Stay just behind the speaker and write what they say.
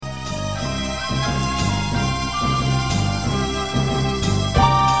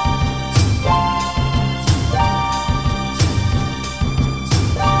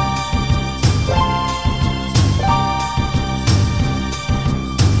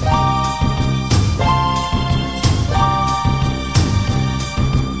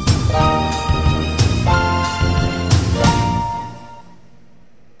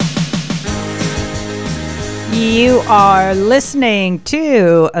are listening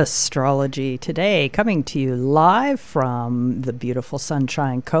to Astrology Today, coming to you live from the beautiful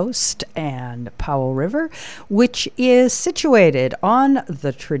Sunshine Coast and Powell River, which is situated on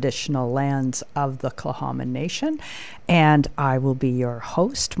the traditional lands of the Tla'amin Nation. And I will be your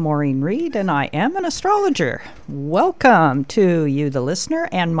host, Maureen Reed, and I am an astrologer. Welcome to you, the listener,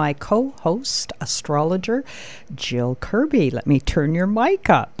 and my co-host, astrologer, Jill Kirby. Let me turn your mic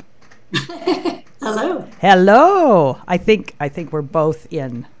up. Hello. Hello. I think we're both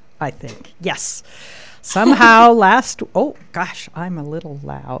in. I think. Yes. Somehow oh gosh, I'm a little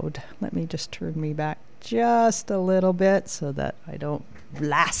loud. Let me just turn me back just a little bit so that I don't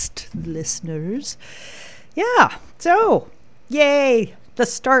blast listeners. Yeah. So, yay, the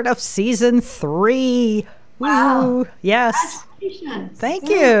start of season 3. Wow. Woo. Yes. Thank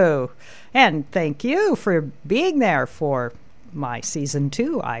you. And thank you for being there for my season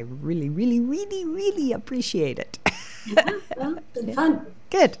 2. I really, really, really, really appreciate it. Well, it's been fun.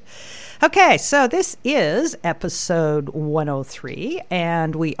 Good. Okay, so this is episode 103,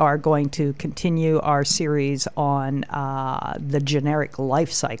 and we are going to continue our series on the generic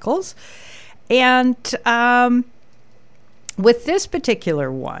life cycles. And with this particular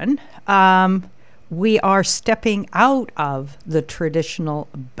one, we are stepping out of the traditional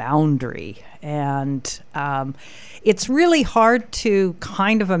boundary. And it's really hard to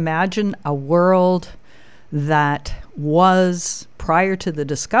kind of imagine a world that was, prior to the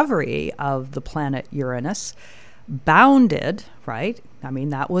discovery of the planet Uranus, bounded, right? I mean,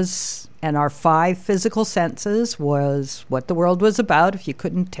 that was, and our 5 physical senses was what the world was about. If you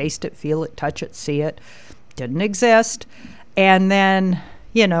couldn't taste it, feel it, touch it, see it, didn't exist. And then,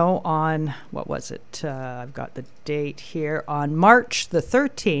 you know, on, what was it? I've got the date here. On March the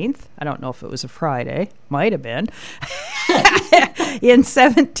 13th, I don't know if it was a Friday, might have been, in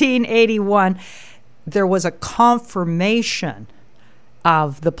 1781, there was a confirmation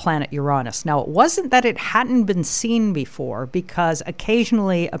of the planet Uranus. Now, it wasn't that it hadn't been seen before, because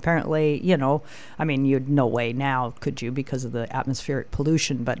occasionally, apparently, you know, I mean, you'd no way now, could you, because of the atmospheric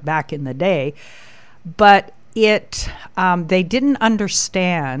pollution, but back in the day. But they didn't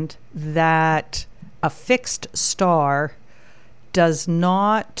understand that a fixed star does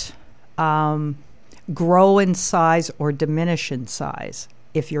not grow in size or diminish in size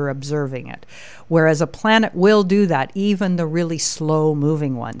if you're observing it, whereas a planet will do that, even the really slow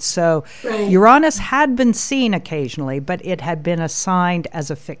moving ones. So right. Uranus had been seen occasionally, but it had been assigned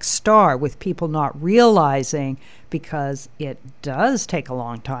as a fixed star, with people not realizing, because it does take a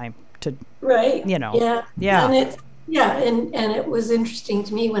long time to, right, you know, yeah. And it was interesting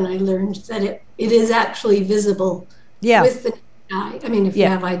to me when I learned that it is actually visible with the eye. I mean, if you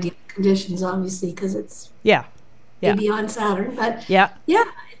have ideal conditions, obviously, because it's beyond Saturn. But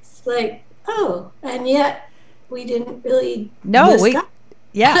it's like, oh, and yet we didn't really exactly.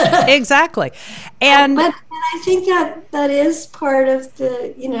 And but I think that is part of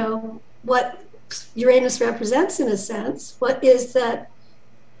the, you know, what Uranus represents in a sense. What is that?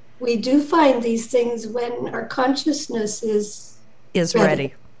 We do find these things when our consciousness is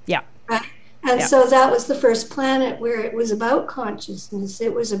ready. Yeah. Right. And so that was the first planet where it was about consciousness.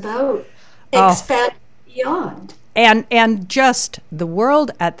 It was about expanding beyond. And just the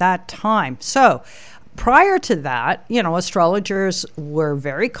world at that time. So prior to that, you know, astrologers were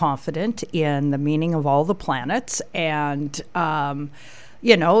very confident in the meaning of all the planets, and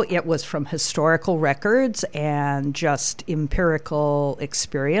you know, it was from historical records and just empirical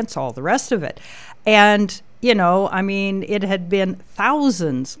experience, all the rest of it. And, you know, I mean, it had been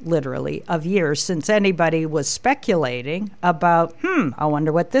thousands, literally, of years since anybody was speculating about, I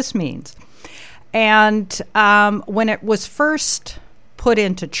wonder what this means. And when it was first put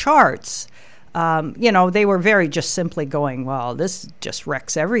into charts, you know, they were very just simply going, well, this just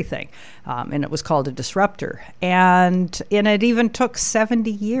wrecks everything. And it was called a disruptor. And it even took 70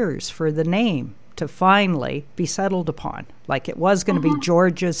 years for the name to finally be settled upon. Like, it was going to be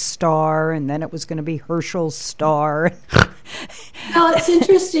George's star, and then it was going to be Herschel's star. Well, it's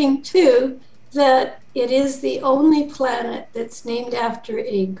interesting, too, that it is the only planet that's named after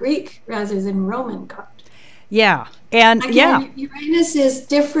a Greek rather than Roman god. Yeah. And Uranus is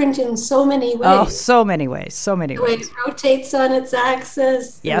different in so many ways. Oh, so many ways. The way it rotates on its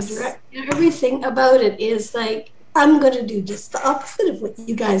axis. Yes. Everything about it is like, I'm going to do just the opposite of what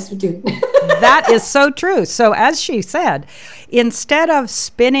you guys are doing. That is so true. So as she said, instead of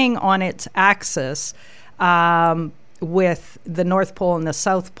spinning on its axis with the North Pole and the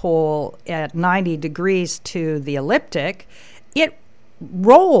South Pole at 90 degrees to the ecliptic, it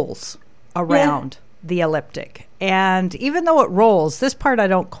rolls around the ecliptic. And even though it rolls, this part I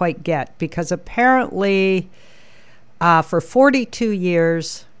don't quite get, because apparently For 42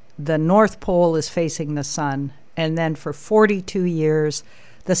 years, the North Pole is facing the sun, and then for 42 years,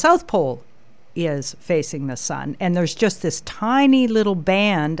 the South Pole is facing the sun. And there's just this tiny little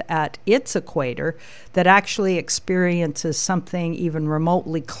band at its equator that actually experiences something even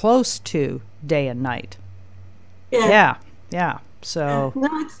remotely close to day and night. Yeah. So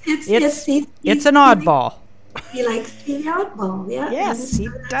it's an oddball. He likes to be the oddball, yeah. Yes, he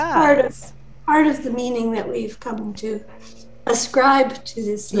does. Part of the meaning that we've come to ascribe to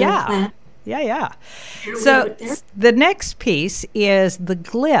this plant. Yeah. So the next piece is the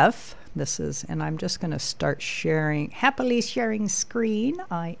glyph. And I'm just going to start happily sharing screen.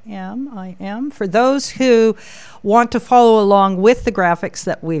 I am. For those who want to follow along with the graphics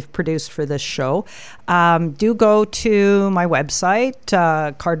that we've produced for this show, do go to my website,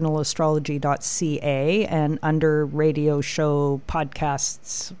 cardinalastrology.ca, and under radio show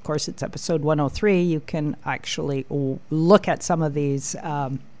podcasts, of course, it's episode 103, you can actually look at some of these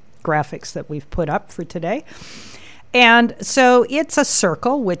graphics that we've put up for today. And so it's a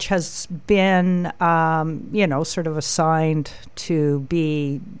circle which has been, sort of assigned to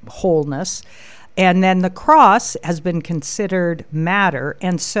be wholeness. And then the cross has been considered matter.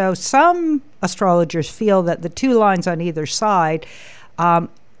 And so some astrologers feel that the two lines on either side,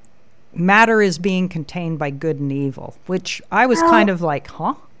 matter is being contained by good and evil, which I was kind of like,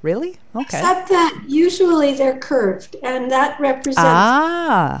 huh? Really? Okay. Except that usually they're curved, and that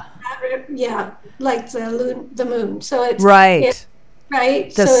represents... like the moon. So it's right.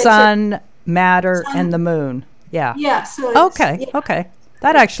 Right. The sun, matter, and the moon. Yeah. Yeah. So okay.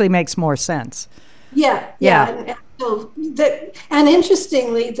 That actually makes more sense. Yeah. And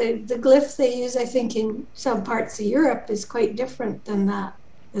interestingly, the glyph they use, I think, in some parts of Europe is quite different than that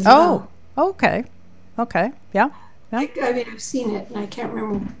as well. Okay. Yeah. I mean, I've seen it, and I can't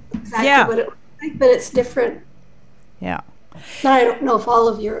remember exactly what it looks like, but it's different. Yeah. Now, I don't know if all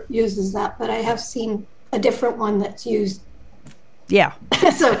of Europe uses that, but I have seen a different one that's used. Yeah.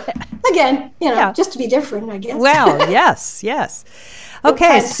 So, again, just to be different, I guess. Well, yes.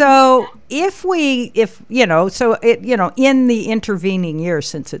 Okay, so in the intervening years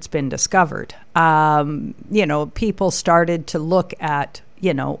since it's been discovered, people started to look at,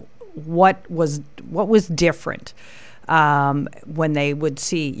 what was different when they would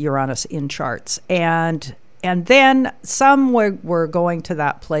see Uranus in charts. And then some were going to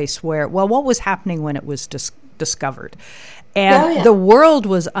that place where, what was happening when it was discovered? And the world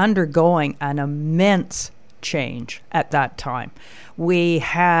was undergoing an immense change at that time. We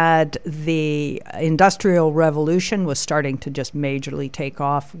had the Industrial Revolution was starting to just majorly take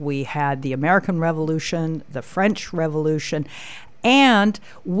off. We had the American Revolution, the French Revolution, and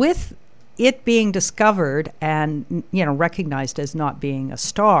with it being discovered and recognized as not being a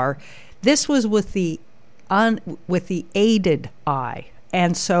star, this was with the aided eye.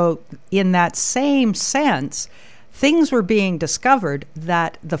 And so in that same sense, things were being discovered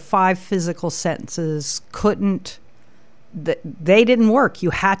that the five physical senses they didn't work.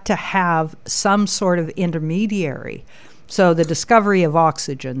 You had to have some sort of intermediary. So the discovery of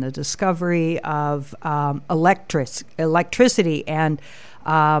oxygen, the discovery of electricity, and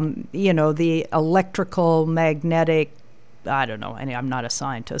the electrical magnetic. I don't know. I'm not a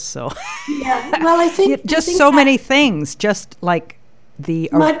scientist, so I think many things. Just like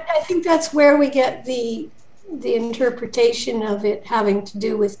But I think that's where we get the interpretation of it having to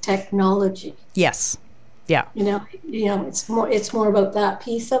do with technology. Yes. Yeah. It's more about that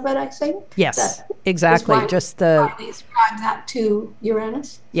piece of it, I think. Yes, exactly. Why they ascribe that to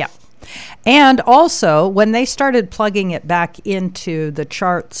Uranus. Yeah. And also, when they started plugging it back into the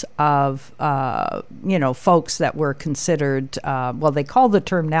charts of, folks that were considered, they call the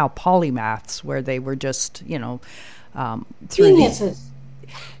term now polymaths, where they were just, geniuses.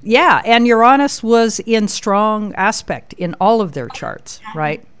 Yeah, and Uranus was in strong aspect in all of their charts,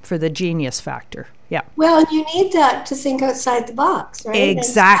 right, for the genius factor. Yeah. Well, you need that to think outside the box, right?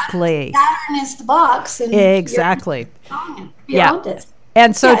 Exactly. Saturn is the box. And exactly. Beyond it.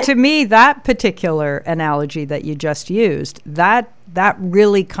 And so to me, that particular analogy that you just used, that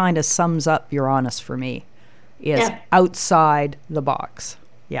really kind of sums up Uranus for me, is outside the box.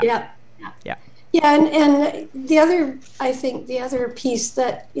 Yeah. Yeah, and the other piece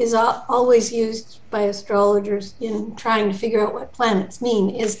that is always used by astrologers in trying to figure out what planets mean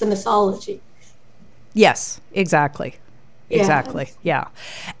is the mythology. Yes, exactly. Yeah.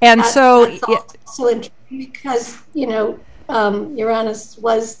 And so that's also interesting because, Uranus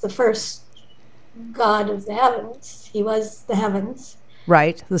was the first god of the heavens. He was the heavens.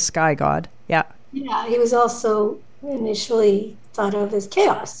 Right, the sky god. Yeah. Yeah, he was also initially thought of as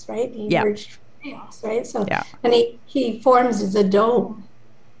chaos, right? He emerged chaos, right? So, and he forms the dome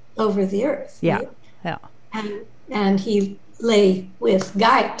over the earth. Yeah, right? And he lay with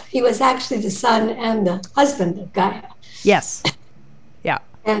Gaia. He was actually the son and the husband of Gaia. Yes. Yeah.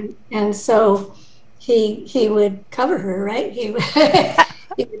 And so he would cover her, right? He would,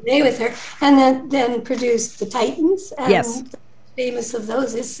 he would lay with her, and then produce the Titans. And the famous of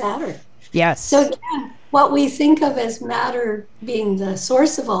those is Saturn. Yes. So again, what we think of as matter being the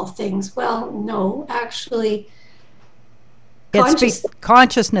source of all things, well, no, actually,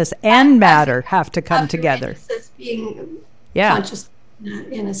 consciousness and matter have to come together. As being conscious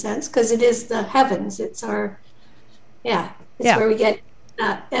in a sense, because it is the heavens. It's our, where we get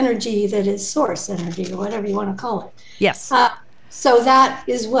energy that is source energy, or whatever you want to call it. Yes. So that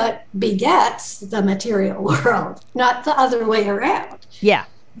is what begets the material world, not the other way around. Yeah,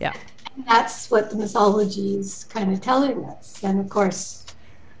 yeah. And that's what the mythology is kind of telling us. And of course,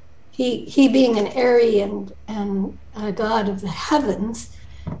 he being an Aryan and a god of the heavens,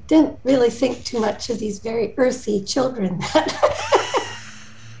 didn't really think too much of these very earthy children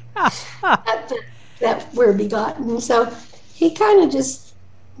that were begotten. So he kind of just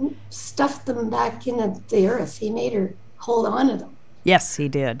stuffed them back into the earth. He made her hold on to them. Yes, he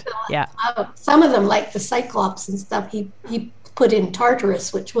did. Yeah. Some of them, like the Cyclops and stuff, he put in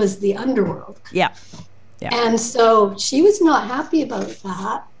Tartarus, which was the underworld. Yeah. Yeah. And so she was not happy about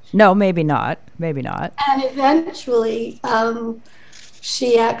that. No, maybe not. Maybe not. And eventually,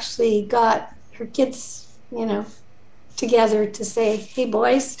 she actually got her kids, together to say, "Hey,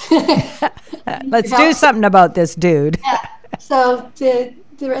 boys, let's do something about this dude." So the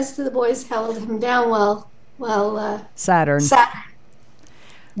rest of the boys held him down while Saturn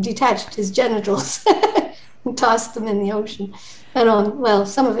detached his genitals and tossed them in the ocean. And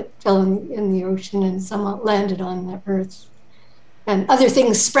some of it fell in the ocean, and some landed on the earth. And other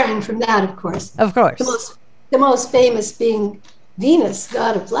things sprang from that, of course. Of course. The most famous being Venus,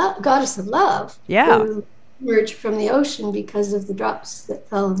 goddess of love. Yeah. Who emerged from the ocean because of the drops that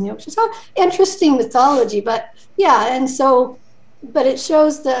fell in the ocean. So interesting mythology, but it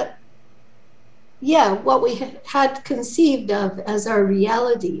shows that, what we had conceived of as our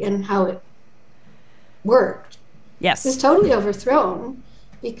reality and how it worked. Yes. Is totally overthrown,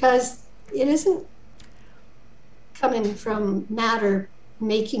 because it isn't coming from matter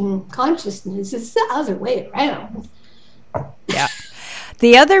making consciousness. It's the other way around. Yeah.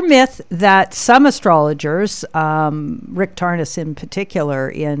 The other myth that some astrologers, Rick Tarnas in particular,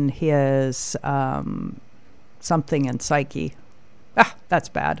 in his Something in Psyche, that's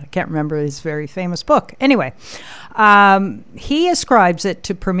bad. I can't remember his very famous book. Anyway, he ascribes it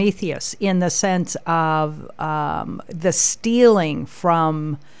to Prometheus in the sense of the stealing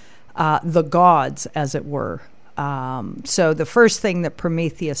from the gods, as it were. So the first thing that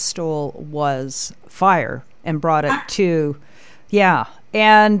Prometheus stole was fire and brought it to,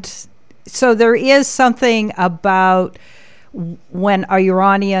 and so there is something about when a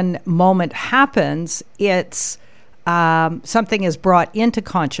Uranian moment happens, it's something is brought into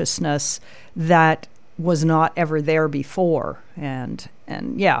consciousness that was not ever there before, and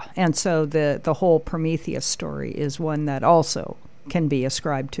so the whole Prometheus story is one that also can be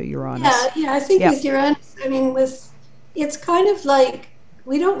ascribed to Uranus. I think with Uranus, it's kind of like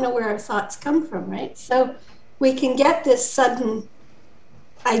we don't know where our thoughts come from, right? So we can get this sudden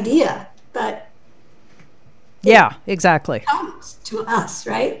idea, but exactly, it comes to us,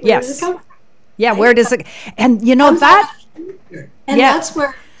 right? Where does it come from? Yeah, where does it? And that, and that's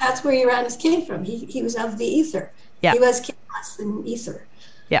where Uranus came from. He was of the ether. Yeah, he was chaos and ether.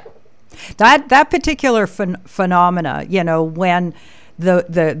 Yeah, that particular phenomena, when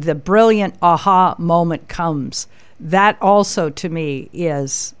the brilliant aha moment comes, that also to me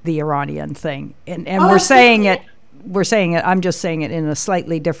is the Uranian thing, and we're saying it. I'm just saying it in a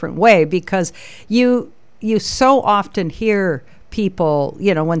slightly different way, because you so often hear people,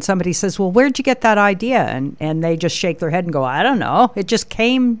 when somebody says, well, where'd you get that idea? And they just shake their head and go, I don't know. It just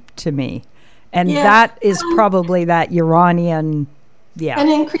came to me. And that is probably that Uranian, And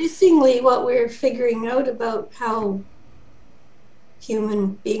increasingly what we're figuring out about how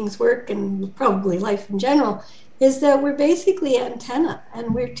human beings work, and probably life in general, is that we're basically antenna,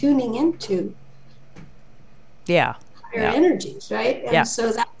 and we're tuning into higher energies, right? And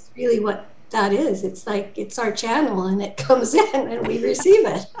so that's really what that is. It's like it's our channel, and it comes in and we receive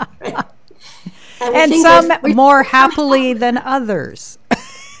it, right? And some more happily than others.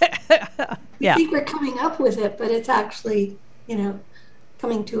 We think we're coming up with it, but it's actually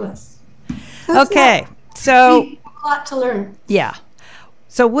coming to us. Okay, so a lot to learn.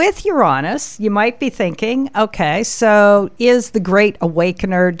 So with Uranus, you might be thinking, okay, so is the great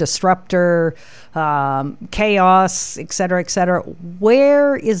awakener, disruptor, chaos, et cetera,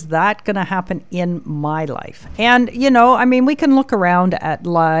 where is that going to happen in my life? And, we can look around at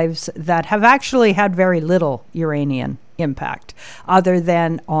lives that have actually had very little Uranian impact other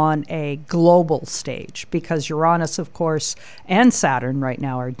than on a global stage, because Uranus, of course, and Saturn right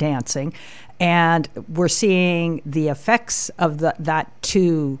now are dancing. And we're seeing the effects of that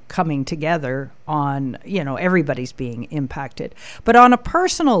two coming together on, everybody's being impacted. But on a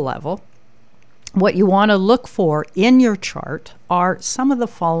personal level, what you want to look for in your chart are some of the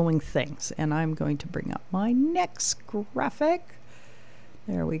following things. And I'm going to bring up my next graphic.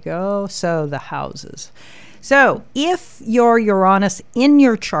 There we go. So the houses. So if your Uranus in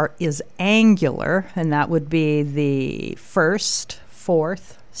your chart is angular, and that would be the 1st,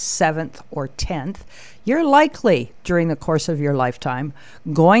 4th, 7th, or 10th, you're likely during the course of your lifetime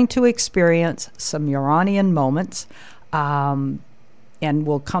going to experience some Uranian moments, and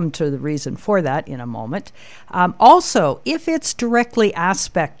we'll come to the reason for that in a moment. Also, if it's directly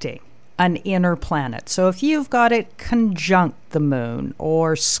aspecting an inner planet, so if you've got it conjunct the moon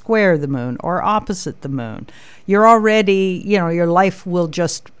or square the moon or opposite the moon, you're already, your life will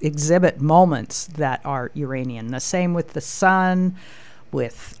just exhibit moments that are Uranian. The same with the sun.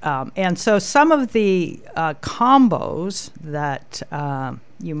 And so some of the combos that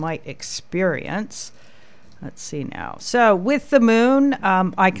you might experience, let's see now. So with the moon,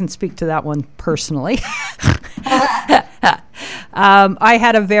 I can speak to that one personally. I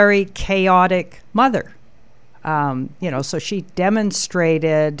had a very chaotic mother. So she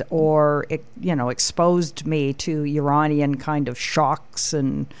demonstrated or, exposed me to Uranian kind of shocks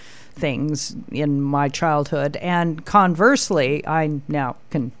and things in my childhood. And conversely, I now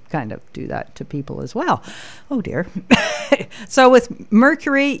can kind of do that to people as well. Oh, dear. So with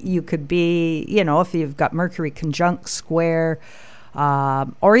Mercury, you could be, if you've got Mercury conjunct, square,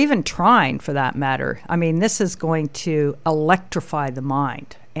 or even trine for that matter. I mean, this is going to electrify the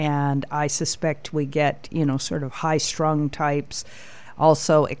mind. And I suspect we get, sort of high-strung types,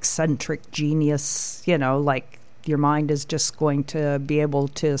 also eccentric genius, like your mind is just going to be able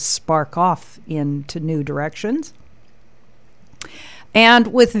to spark off into new directions.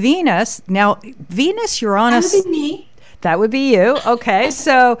 And with Venus, now Venus, Uranus... That would be me. That would be you. Okay,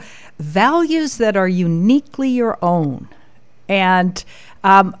 so values that are uniquely your own. And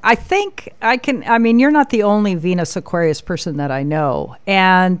I think you're not the only Venus Aquarius person that I know.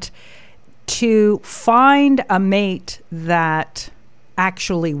 And to find a mate that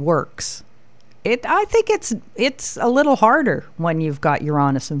actually works, I think it's a little harder when you've got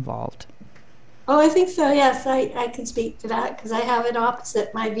Uranus involved. Oh, I think so, yes. I can speak to that because I have it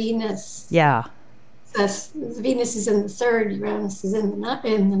opposite my Venus. Yeah. Venus is in the 3rd, Uranus is in the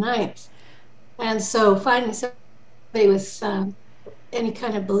 9th. And so finding somebody with any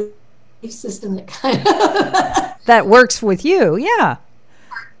kind of belief system that kind of that works with you, yeah.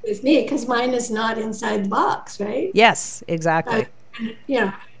 With me, because mine is not inside the box, right? Yes, exactly.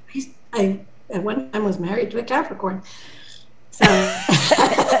 I at one time was married to a Capricorn. So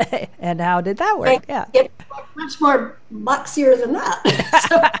and how did that work? Yeah. Get much more boxier than that.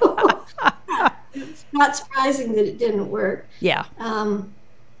 So it's not surprising that it didn't work. Yeah.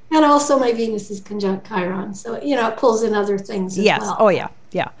 And also my Venus is conjunct Chiron. So, it pulls in other things as well. Oh, yeah.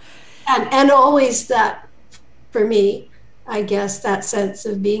 Yeah. And always that, for me, I guess that sense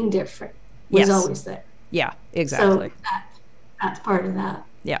of being different was always there. Yeah, exactly. So that's part of that.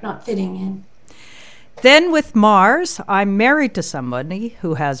 Yeah. Not fitting in. Then with Mars, I'm married to somebody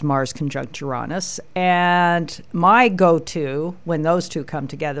who has Mars conjunct Uranus. And my go-to when those two come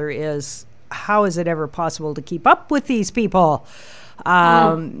together is, how is it ever possible to keep up with these people?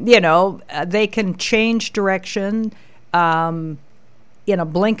 They can change direction in a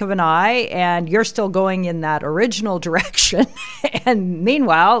blink of an eye, and you're still going in that original direction. And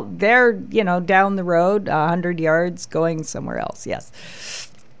meanwhile, they're, down the road 100 yards going somewhere else. Yes.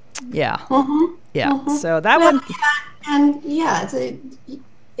 Yeah. Mm-hmm. Yeah. Mm-hmm. So that one. Yeah, and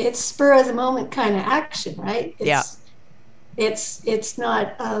it's spur of the moment kind of action, right? It's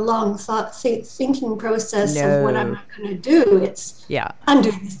not a long thinking process of what I'm going to do. It's I'm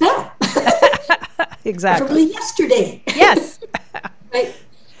doing this now. Exactly. Probably yesterday. Yes. Right.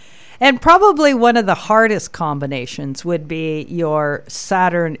 And probably one of the hardest combinations would be your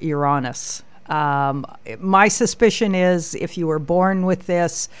Saturn-Uranus. My suspicion is if you were born with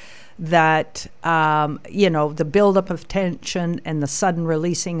this, that, the buildup of tension and the sudden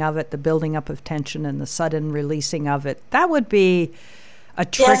releasing of it, the building up of tension and the sudden releasing of it, that would be a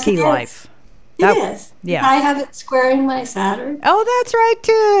tricky life. is. Yeah. I have it squaring my Saturn. Oh, that's right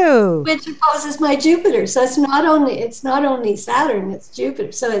too. Which opposes my Jupiter. So it's not only Saturn, it's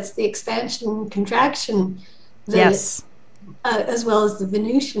Jupiter. So it's the expansion and contraction that as well as the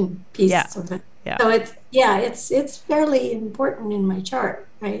Venusian piece of it. Yeah. So it's fairly important in my chart,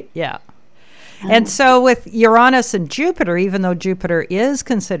 right? Yeah. And so with Uranus and Jupiter, even though Jupiter is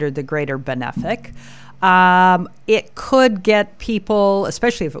considered the greater benefic, it could get people,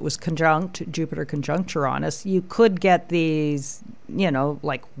 especially if it was Jupiter conjunct Uranus, you could get these,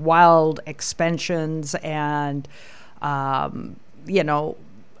 like wild expansions and,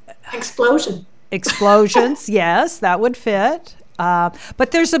 Explosions, yes, that would fit.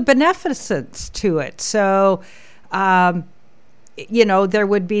 But there's a beneficence to it. So, there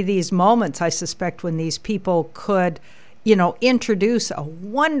would be these moments, I suspect, when these people could, introduce a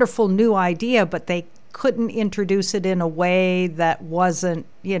wonderful new idea, but they couldn't introduce it in a way that wasn't,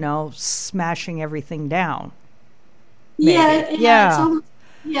 smashing everything down. Maybe.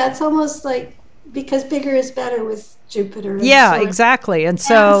 It's almost like, because bigger is better with Jupiter. Yeah, exactly. And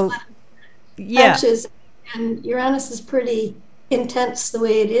so, touches, and Uranus is pretty intense the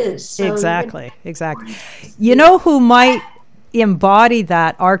way it is. So exactly. You know who might embody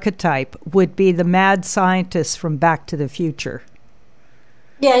that archetype would be the mad scientist from Back to the Future.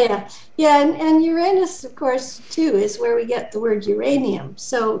 Yeah, and Uranus, of course, too, is where we get the word uranium.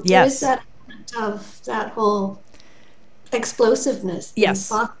 So there is that element of that whole explosiveness. Yes.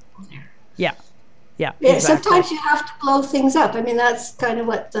 There. Yeah. Exactly. Sometimes you have to blow things up. I mean, that's kind of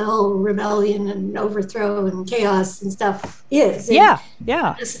what the whole rebellion and overthrow and chaos and stuff is. Not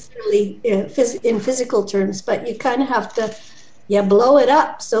necessarily in physical terms, but you kind of have to blow it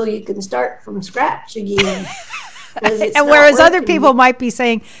up so you can start from scratch again. And whereas other people might be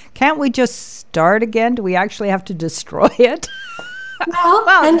saying, can't we just start again? Do we actually have to destroy it?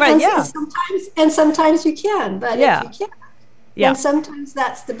 Sometimes you can, but if you can't, then sometimes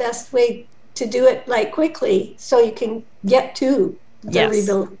that's the best way to do it, like quickly, so you can get to the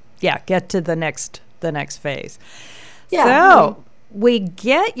rebuild. Yeah, get to the next phase. Yeah. So we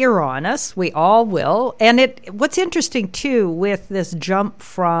get Uranus, we all will, and what's interesting too with this jump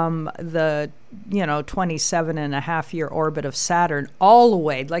from the 27 and a half year orbit of Saturn all the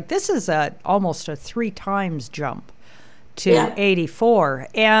way, like this is almost a 3 times jump to 84,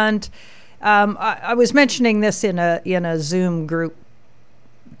 and I was mentioning this in a Zoom group.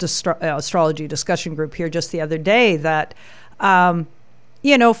 Astrology discussion group here just the other day that, for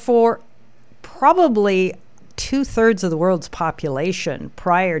probably 2/3 of the world's population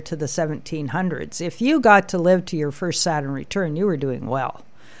prior to the 1700s, if you got to live to your first Saturn return, you were doing well.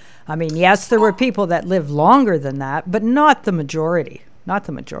 I mean, yes, there were people that lived longer than that, but not the majority.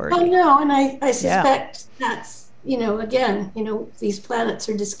 Oh, no, and I suspect that's, again, these planets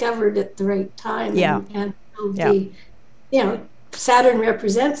are discovered at the right time. And Saturn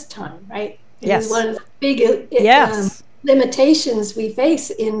represents time, right? It is one of the big limitations we face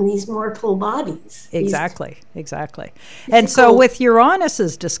in these mortal bodies. Exactly. And so with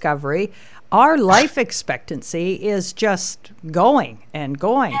Uranus's discovery, our life expectancy is just going and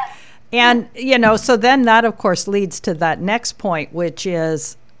going. And, so then that, of course, leads to that next point, which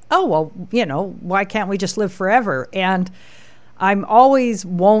is, why can't we just live forever? And I'm always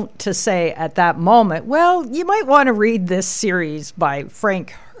wont to say at that moment, well, you might want to read this series by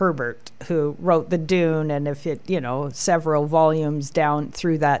Frank Herbert, who wrote The Dune, and if it, several volumes down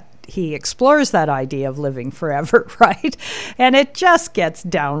through that, he explores that idea of living forever, right? And it just gets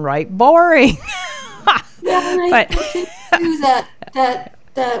downright boring. I think too that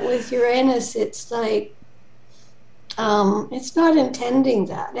with Uranus, it's like, it's not intending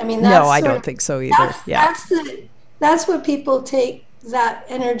that. I mean, I don't think so either. That's what people take that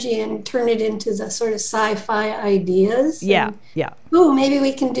energy and turn it into the sort of sci-fi ideas. Oh, maybe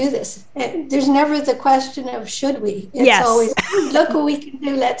we can do this. And there's never the question of should we. It's always, look what we can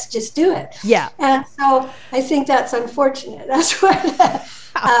do. Let's just do it. Yeah. And so I think that's unfortunate. That's where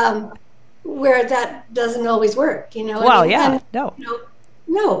that doesn't always work. No,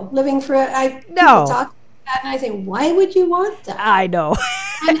 living for people talk about that, and I think, why would you want that? I know.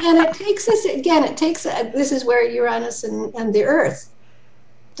 and it takes us again. This is where Uranus and the Earth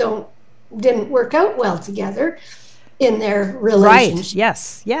didn't work out well together in their relationship.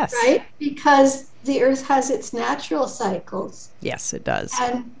 Right. Yes. Right, because the Earth has its natural cycles. Yes, it does.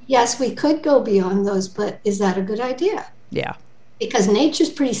 And yes, we could go beyond those, but is that a good idea? Yeah. Because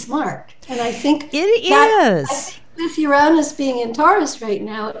nature's pretty smart, and I think it is. With Uranus being in Taurus right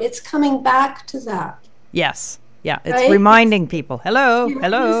now, it's coming back to that. Yes. Yeah, it's reminding people. Hello.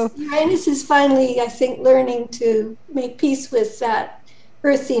 Uranus is finally, I think, learning to make peace with that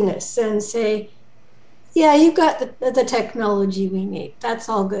earthiness and say, yeah, you've got the technology we need. That's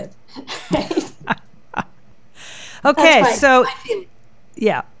all good. Okay, so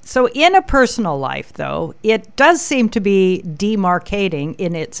yeah. So in a personal life, though, it does seem to be demarcating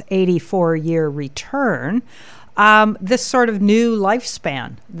in its 84-year return this sort of new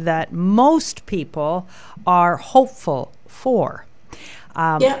lifespan that most people are hopeful for.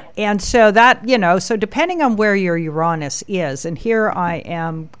 And so that, so depending on where your Uranus is, and here I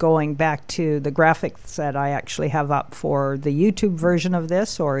am going back to the graphics that I actually have up for the YouTube version of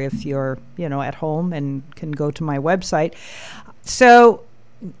this, or if you're, at home and can go to my website. So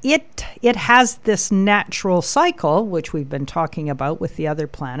it has this natural cycle, which we've been talking about with the other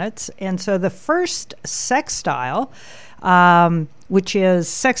planets. And so the first sextile, which is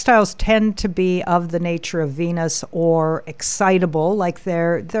sextiles tend to be of the nature of Venus or excitable, like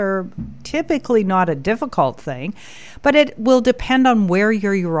they're typically not a difficult thing, but it will depend on where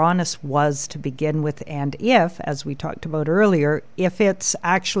your Uranus was to begin with, and if, as we talked about earlier, if it's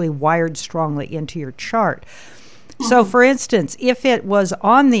actually wired strongly into your chart. So, for instance, if it was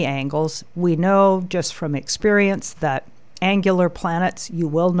on the angles, we know just from experience that angular planets, you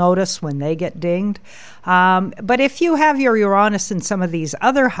will notice when they get dinged. But if you have your Uranus in some of these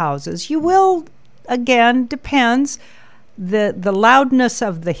other houses, you will, again, depends. The loudness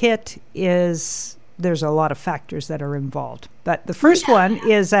of the hit is, there's a lot of factors that are involved. But the first one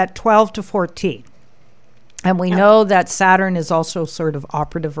is at 12 to 14. And we know that Saturn is also sort of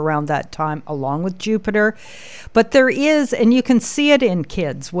operative around that time, along with Jupiter. But there is, and you can see it in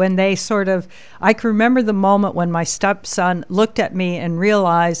kids, when they I can remember the moment when my stepson looked at me and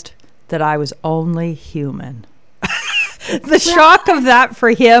realized that I was only human. The shock of that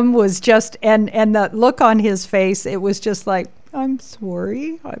for him was just, and the look on his face, it was just like, I'm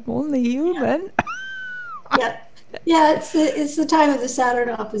sorry, I'm only human. Yeah, it's the time of the Saturn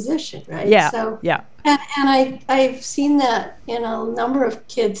opposition, right? Yeah, so, yeah. And I've seen that in a number of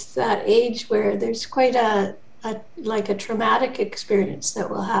kids that age where there's quite a traumatic experience that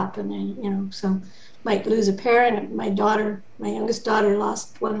will happen, and some might lose a parent. My youngest daughter,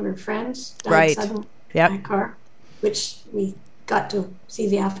 lost one of her friends, died suddenly in a car, which we got to see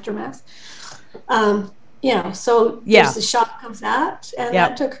the aftermath. So there's the shock of that, and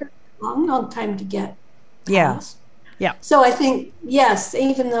that took her a long time to get past. Yeah. So I think, yes,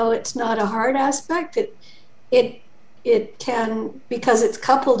 even though it's not a hard aspect, it can, because it's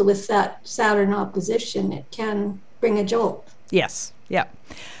coupled with that Saturn opposition, it can bring a jolt. Yes. Yeah.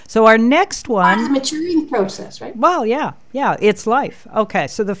 So our next one... It's a maturing process, right? Well, yeah, it's life. Okay,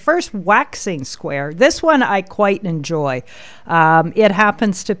 so the first waxing square, this one I quite enjoy. It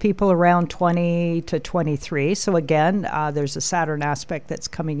happens to people around 20 to 23. So again, there's a Saturn aspect that's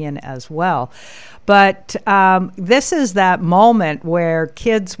coming in as well. But this is that moment where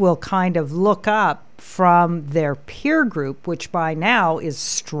kids will kind of look up from their peer group, which by now is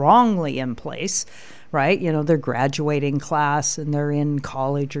strongly in place, right? They're graduating class and they're in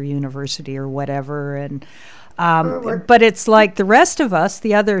college or university or whatever. And but it's like the rest of us,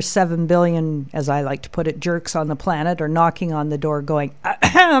 the other 7 billion, as I like to put it, jerks on the planet, are knocking on the door going,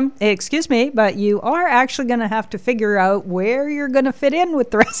 excuse me, but you are actually going to have to figure out where you're going to fit in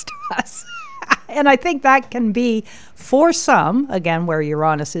with the rest of us. And I think that can be, for some, again, where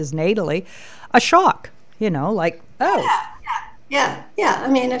Uranus is natally, a shock, like, oh. Yeah. I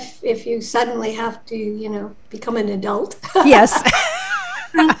mean, if you suddenly have to, become an adult. Yes.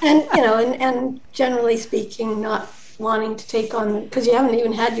 and generally speaking, not wanting to take on, because you haven't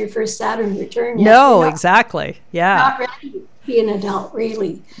even had your first Saturn return yet. No, exactly. Yeah. Not ready to be an adult,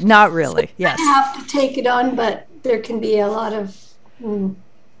 really. Not really, so yes. You have to take it on, but there can be a lot of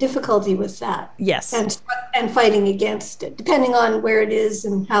difficulty with that. Yes. And fighting against it, depending on where it is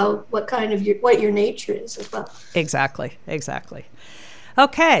and what your nature is as well. Exactly.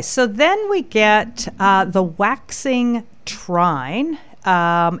 Okay, so then we get the waxing trine,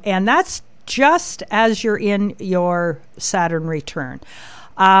 and that's just as you're in your Saturn return.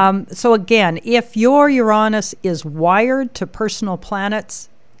 So again, if your Uranus is wired to personal planets,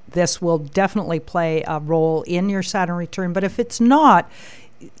 this will definitely play a role in your Saturn return. But if it's not,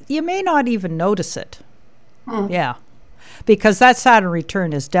 you may not even notice it. Yeah, because that Saturn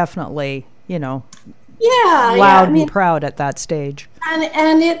return is definitely, loud and proud at that stage.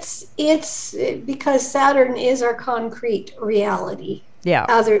 And it's because Saturn is our concrete reality. Yeah.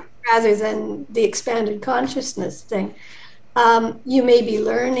 Rather than the expanded consciousness thing. You may be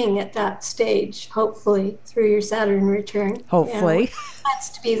learning at that stage, hopefully, through your Saturn return. Hopefully. That's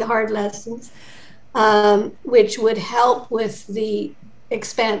to be the hard lessons, which would help with the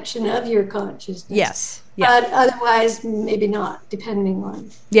expansion of your consciousness. Yes. Yeah. But otherwise, maybe not, depending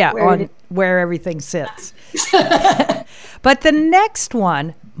on where everything sits. But the next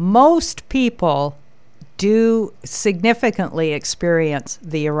one, most people do significantly experience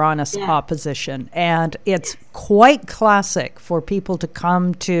the Uranus opposition. And it's quite classic for people to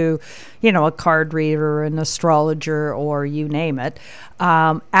come to, a card reader, an astrologer, or you name it,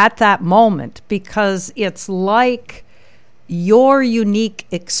 at that moment, because it's like your unique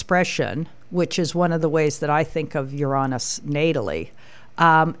expression, which is one of the ways that I think of Uranus natally.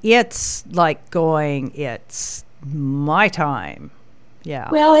 It's like going, it's my time.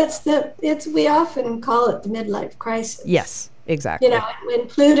 Yeah. Well, we often call it the midlife crisis. Yes, exactly. When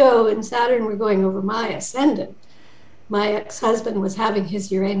Pluto and Saturn were going over my ascendant, my ex-husband was having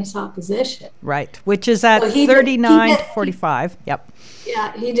his Uranus opposition. Right, which is at 39 to 45. Yep.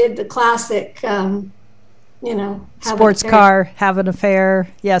 Yeah, he did the classic, sports car, have an affair.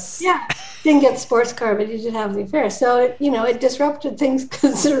 Yes. Yeah, didn't get the sports car, but he did have the affair. So, it disrupted things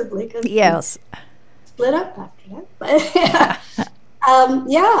considerably. Yes. Split up after that. But,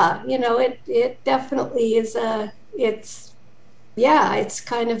 it definitely is it's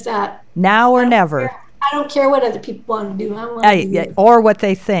kind of that. Now or never. I don't care what other people want to do. Or what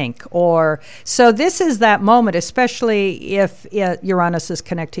they think. So this is that moment, especially if Uranus is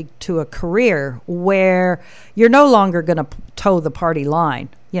connected to a career where you're no longer going to toe the party line.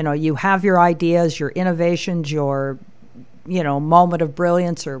 You have your ideas, your innovations, your, moment of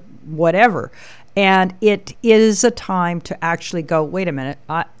brilliance or whatever. And it is a time to actually go, wait a minute,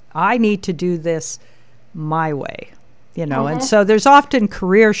 I need to do this my way. And so there's often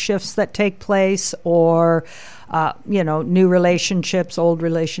career shifts that take place or, new relationships, old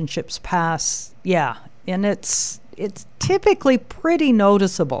relationships pass. Yeah. And it's typically pretty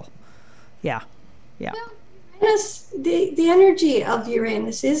noticeable. Yeah. Yeah. Well, Uranus, the energy of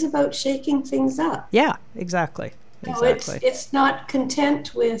Uranus is about shaking things up. Yeah, exactly. It's not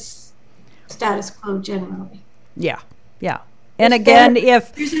content with status quo generally. Yeah. Yeah. And again,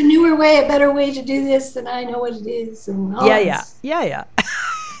 if there's a newer way, a better way to do this, then I know what it is. And yeah.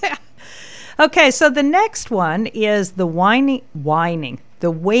 Okay, so the next one is the waning trine. The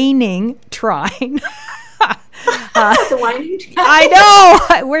waning trine. I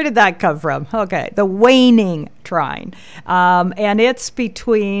know. Where did that come from? Okay, the waning trine, and it's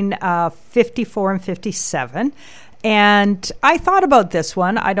between 54 and 57. And I thought about this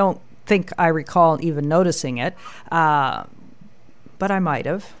one. I don't think I recall even noticing it. But I might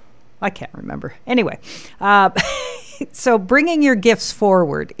have. I can't remember. Anyway, so bringing your gifts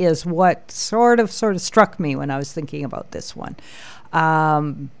forward is what sort of struck me when I was thinking about this one.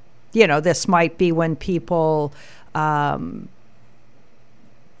 This might be when people,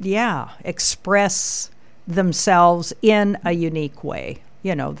 express themselves in a unique way.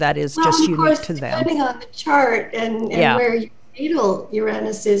 That is just unique to them. Depending on the chart and where your natal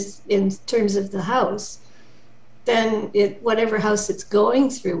Uranus is in terms of the house, then whatever house it's going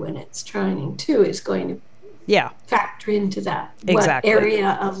through when it's trining to is going to factor into that. Exactly. What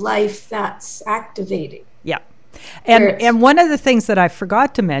area of life that's activating. Yeah. And one of the things that I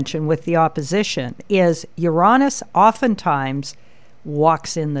forgot to mention with the opposition is Uranus oftentimes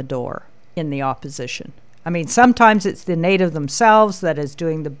walks in the door in the opposition. I mean, sometimes it's the native themselves that is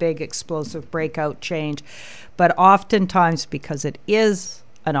doing the big explosive breakout change, but oftentimes because it is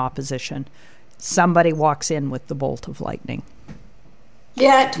an opposition, somebody walks in with the bolt of lightning.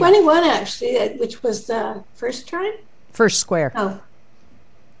 Yeah, 21 actually, which was the first trine? First square. Oh,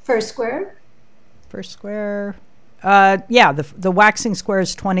 first square? First square. The waxing square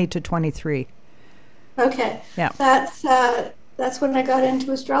is 20 to 23. Okay. Yeah. That's when I got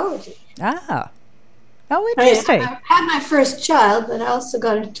into astrology. Ah. Oh, interesting. I had my first child, but I also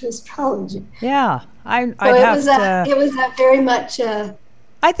got into astrology. Yeah. It was very much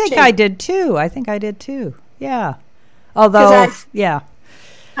I think I did too. Yeah. Although,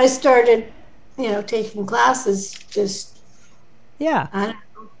 I started, taking classes just, I don't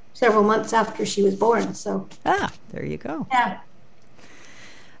know, several months after she was born. So. There you go. Yeah.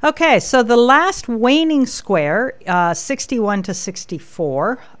 Okay, so the last waning square, 61 to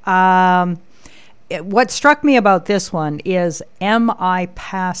 64. What struck me about this one is MI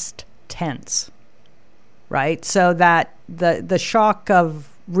past tense, right? So that the shock of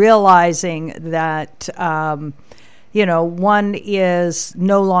realizing that, one is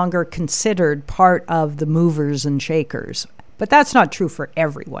no longer considered part of the movers and shakers. But that's not true for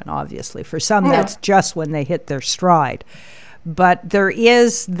everyone, obviously. For some, that's just when they hit their stride. But there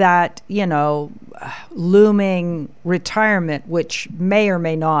is that, looming retirement, which may or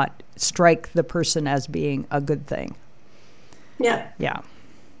may not strike the person as being a good thing. Yeah. Yeah.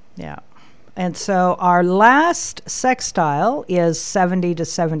 Yeah. And so our last sextile is 70 to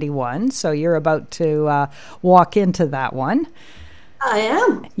 71. So you're about to walk into that one. I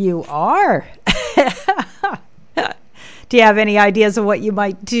am. You are. Do you have any ideas of what you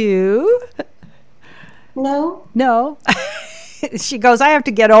might do? No. No. She goes, I have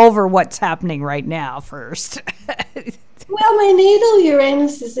to get over what's happening right now first. Well, my natal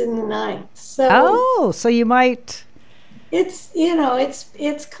Uranus is in the 9th. So you might. It's,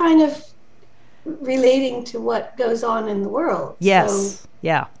 it's kind of relating to what goes on in the world. Yes. So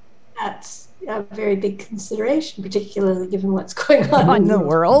yeah. That's a very big consideration, particularly given what's going on in the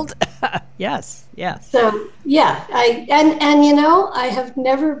world. Yes. So yeah, I have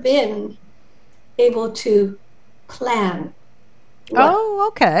never been able to plan. Oh,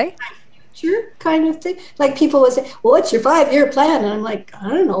 okay. Future kind of thing. Like people would say, "Well, what's your 5-year plan?" And I'm like, I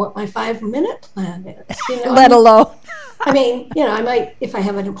don't know what my 5-minute plan is. Let alone. I mean, I might, if I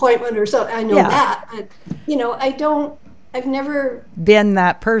have an appointment or so, I know that, but I've never been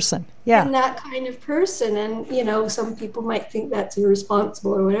that person. Yeah. Been that kind of person. And, some people might think that's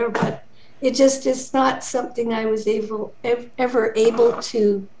irresponsible or whatever, but it just is not something I was ever able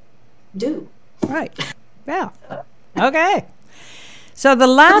to do. Right. Yeah. Okay. So the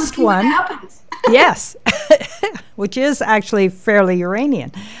last one. Happens. Yes. Which is actually fairly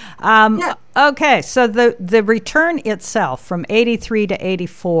Uranian. Yeah. Okay. So the return itself from 83 to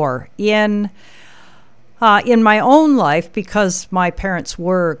 84 in my own life, because my parents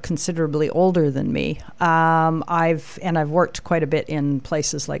were considerably older than me, I've worked quite a bit in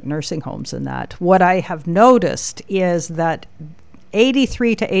places like nursing homes and that. What I have noticed is that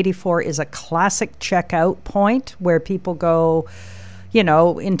 83 to 84 is a classic checkout point where people go,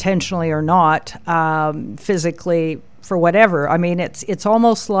 intentionally or not, physically for whatever. I mean, it's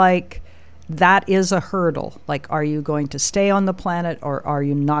almost like that is a hurdle. Like, are you going to stay on the planet or are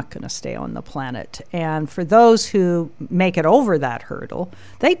you not going to stay on the planet? And for those who make it over that hurdle,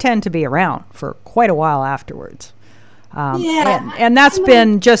 they tend to be around for quite a while afterwards. And that's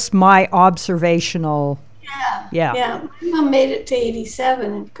been just my observational. Yeah. My mom made it to 87,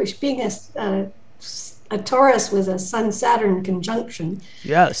 and of course, being a Taurus with a Sun-Saturn conjunction.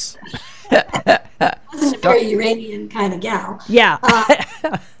 Yes. Wasn't a very Uranian kind of gal. Yeah.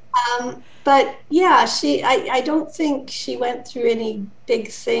 But yeah, I don't think she went through any big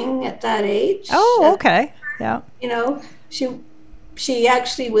thing at that age. Oh, okay. Yeah. She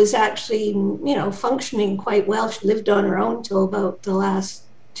actually was functioning quite well. She lived on her own till about the last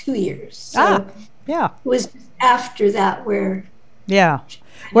 2 years. So yeah. It was after that where. Yeah.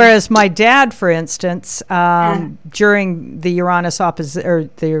 Whereas my dad, for instance, during the Uranus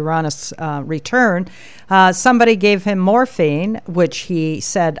return, somebody gave him morphine, which he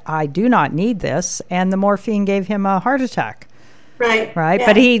said, I do not need this, and the morphine gave him a heart attack. Right. Yeah.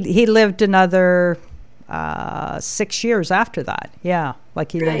 But he lived another 6 years after that. Yeah,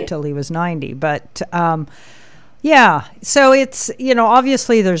 like he lived till he was 90. But so it's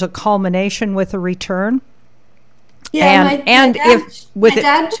obviously there's a culmination with a return. Yeah, my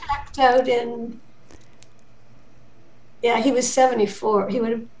dad checked out in. Yeah, he was 74. He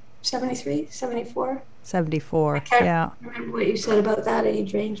would have 73, 74. 74. I can't remember what you said about that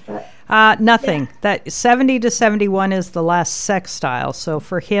age range, but nothing. That 70 to 71 is the last sextile. So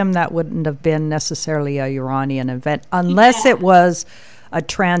for him, that wouldn't have been necessarily a Uranian event, unless it was a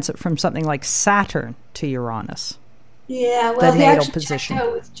transit from something like Saturn to Uranus. Yeah, well, the natal position. Checked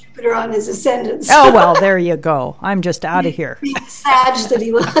out with Jupiter on his ascendant. Oh, well, there you go. I'm just out of here. Being Sag that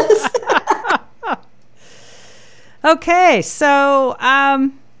he was. Okay, so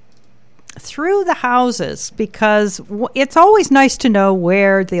through the houses, because it's always nice to know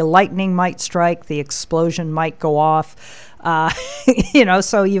where the lightning might strike, the explosion might go off.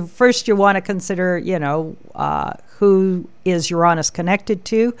 So you want to consider, who is Uranus connected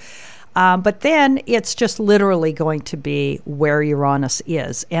to. But then it's just literally going to be where Uranus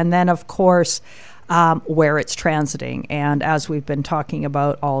is. And then, of course, where it's transiting. And as we've been talking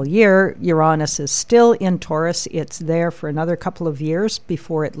about all year, Uranus is still in Taurus. It's there for another couple of years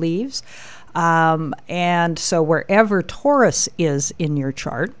before it leaves. And so wherever Taurus is in your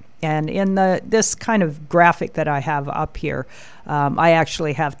chart, and in this kind of graphic that I have up here, I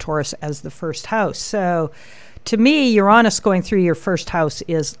actually have Taurus as the first house. So to me, Uranus going through your first house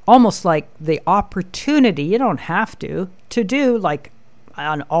is almost like the opportunity, you don't have to do like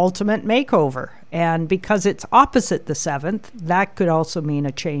an ultimate makeover. And because it's opposite the 7th, that could also mean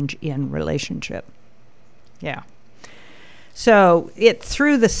a change in relationship. Yeah. So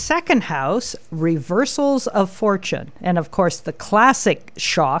through the second house, reversals of fortune. And of course, the classic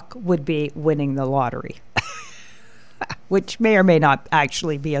shock would be winning the lottery. which may or may not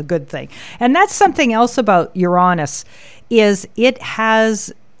actually be a good thing. And that's something else about Uranus, is it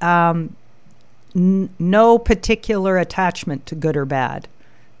has no particular attachment to good or bad.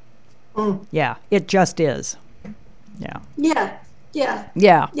 Yeah, it just is. Yeah.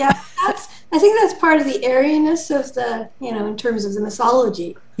 I think that's part of the airiness of the, in terms of the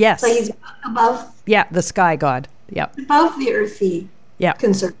mythology. Yes. Like he's above. Yeah, the sky god. Yeah. Above the earthy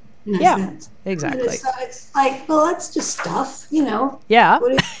concern, in a sense. Exactly. So it's like, well, that's just stuff, Yeah.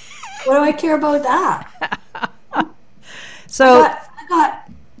 What do I care about that? So I got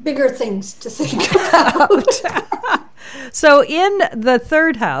bigger things to think about. So in the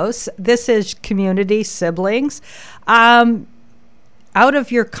third house, this is community, siblings, out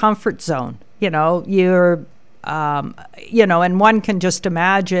of your comfort zone. You're, and one can just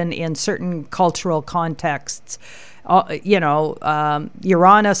imagine in certain cultural contexts,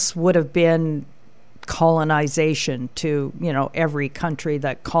 Uranus would have been colonization to, every country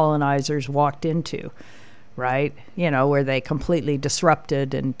that colonizers walked into, right? Where they completely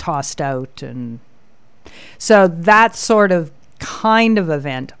disrupted and tossed out. And so that sort of kind of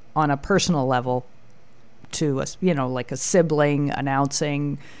event on a personal level to, like a sibling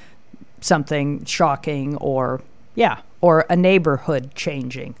announcing something shocking or a neighborhood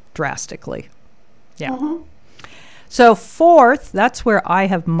changing drastically. Yeah. Mm-hmm. So fourth, that's where I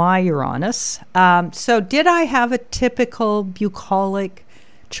have my Uranus. So did I have a typical bucolic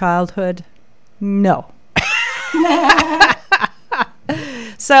childhood? No.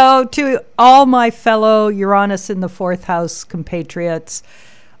 So to all my fellow Uranus in the fourth house compatriots,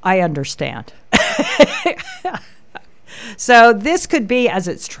 I understand. So this could be, as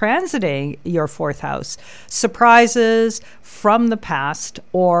it's transiting your fourth house, surprises from the past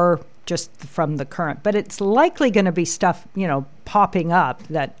or just from the current. But it's likely going to be stuff, popping up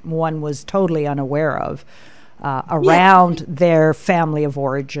that one was totally unaware of around their family of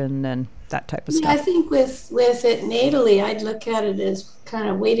origin and that type of stuff. I think with it natally, I'd look at it as kind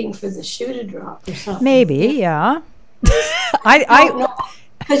of waiting for the shoe to drop or something. Maybe, yeah.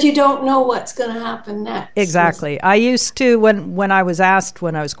 Because you don't know what's going to happen next. Exactly. I used to, when I was asked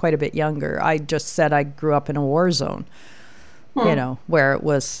when I was quite a bit younger, I just said I grew up in a war zone, where it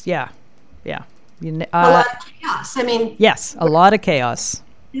was, a lot of chaos. Yes, a lot of chaos.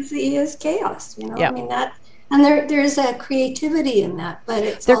 It is chaos, Yeah. that, and there's a creativity in that, but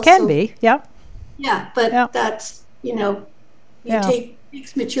it's there also, can be, yeah. Yeah, but that's,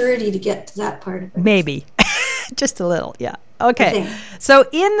 takes maturity to get to that part of it. Maybe. Just a little, yeah. Okay. So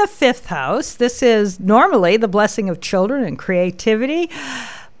in the fifth house, this is normally the blessing of children and creativity,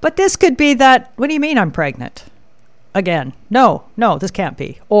 but this could be that, what do you mean I'm pregnant? Again, no, this can't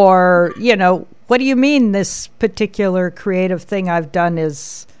be. Or, what do you mean this particular creative thing I've done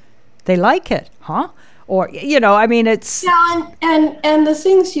is, they like it, huh? Or, it's... Yeah, and the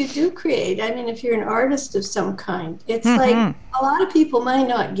things you do create, if you're an artist of some kind, it's like a lot of people might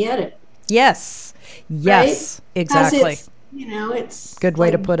not get it. Yes, right? Exactly. It's good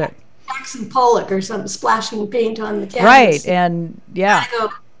way to put it. Jackson Pollock or something, splashing paint on the canvas. Right, and yeah.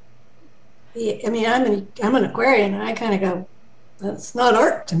 I'm an Aquarian, and I kind of go, that's not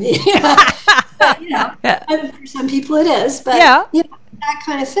art to me. But, and for some people it is, but that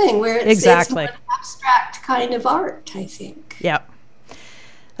kind of thing where it's more abstract kind of art, I think. Yeah.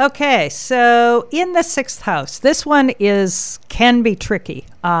 Okay, so in the sixth house, this one can be tricky.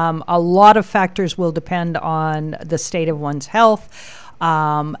 A lot of factors will depend on the state of one's health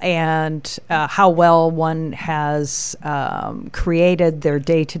and how well one has created their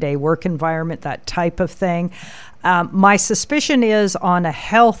day-to-day work environment, that type of thing. My suspicion is on a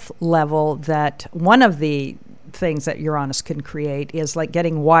health level that one of the things that Uranus can create is like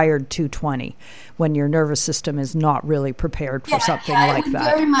getting wired 220 when your nervous system is not really prepared for something like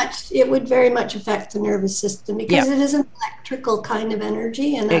that. It would very much affect the nervous system because it is an electrical kind of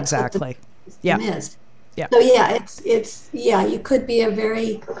energy, and that's what the system is. Yeah. So it's you could be a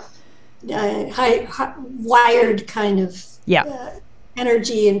very high wired kind of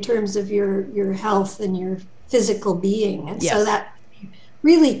energy in terms of your health and your physical being, and so that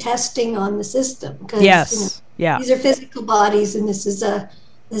really testing on the system because these are physical bodies and this is a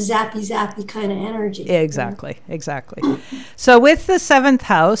zappy kind of energy. Exactly. So with the seventh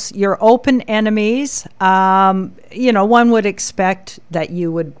house, your open enemies, one would expect that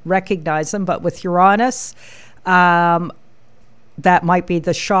you would recognize them, but with Uranus, that might be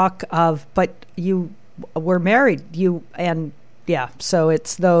the shock of, but you were married, so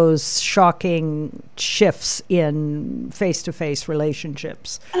it's those shocking shifts in face-to-face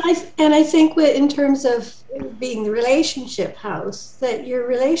relationships. And I think in terms of being the relationship house, that your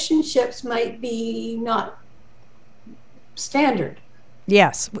relationships might be not standard.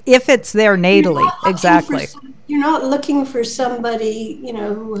 Yes, if it's there natally, exactly. You're not looking for somebody,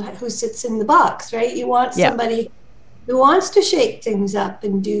 who sits in the box, right? You want somebody who wants to shake things up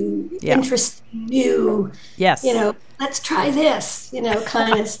and do interesting new, let's try this,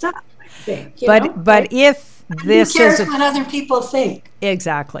 kind of stuff. I think, but if this is what other people think.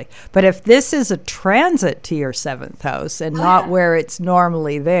 Exactly. But if this is a transit to your 7th house and not where it's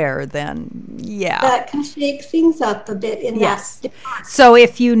normally there, then that can shake things up a bit in that department. So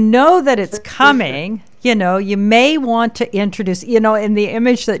if you know that it's coming, you may want to introduce, and the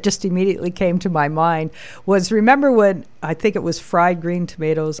image that just immediately came to my mind was, remember when, I think it was Fried Green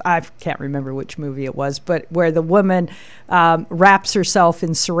Tomatoes, I can't remember which movie it was, but where the woman wraps herself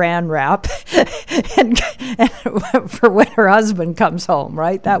in saran wrap and for when her husband comes home,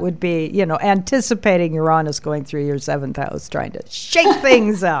 right? That would be, anticipating Uranus going through your 7th house, trying to shake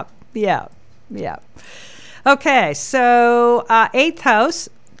things up. Yeah. Okay, so 8th house,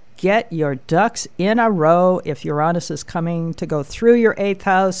 get your ducks in a row if Uranus is coming to go through your 8th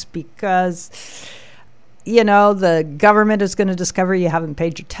house, because, the government is going to discover you haven't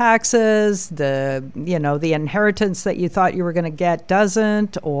paid your taxes. The inheritance that you thought you were going to get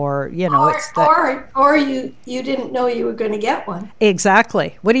doesn't, or you didn't know you were going to get one.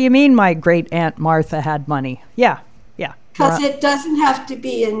 Exactly. What do you mean my great Aunt Martha had money? Yeah. Because it doesn't have to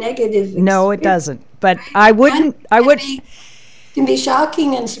be a negative experience. No, it doesn't. But it can be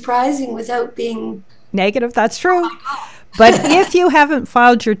shocking and surprising without being negative. That's true. But if you haven't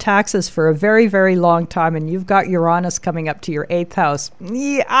filed your taxes for a very, very long time and you've got Uranus coming up to your 8th house,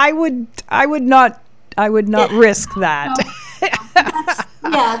 I would not risk that.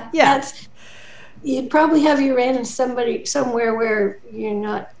 That's, you'd probably have Uranus somewhere where you're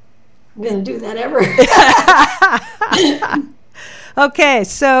not going to do that ever. Okay,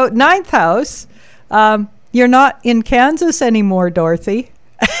 so 9th house, you're not in Kansas anymore, Dorothy.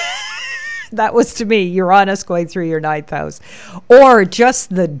 That was, to me, Uranus going through your 9th house. Or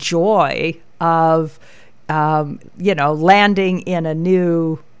just the joy of, landing in a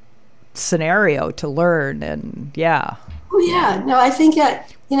new scenario to learn. And, Oh, yeah. No, I think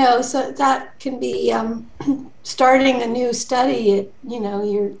that, so that can be starting a new study.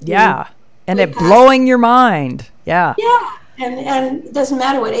 And it blowing your mind. Yeah. Yeah. And it doesn't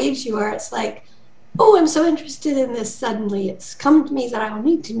matter what age you are. It's like, oh, I'm so interested in this. Suddenly, it's come to me that I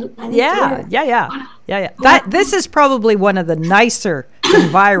need to learn. This is probably one of the nicer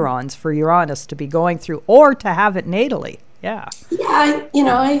environs for Uranus to be going through, or to have it natally. Yeah. Yeah,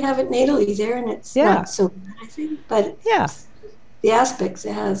 I have it natally there, and it's not so bad, I think. But the aspects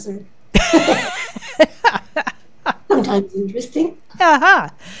it has are sometimes interesting.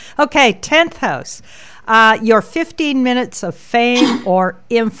 Okay, 10th house. Your 15 minutes of fame or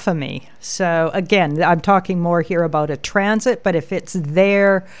infamy. So again, I'm talking more here about a transit, but if it's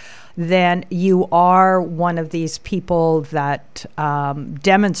there, then you are one of these people that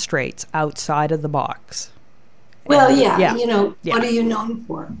demonstrates outside of the box. Well, what are you known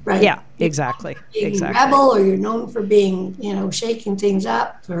for, right? Yeah, exactly. Being a rebel, or you're known for being, shaking things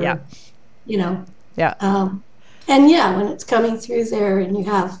up, or, and when it's coming through there, and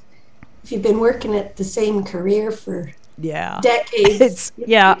if you've been working at the same career for decades,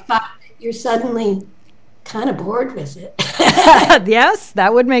 you're suddenly kind of bored with it. Yes,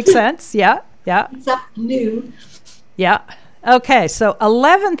 that would make sense. Yeah. Something new. Yeah. Okay, so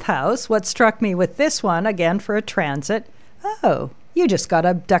 11th house, what struck me with this one, again for a transit, you just got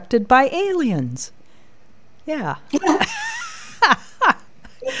abducted by aliens. Yeah.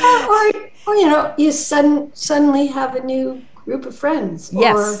 Or you suddenly have a new group of friends.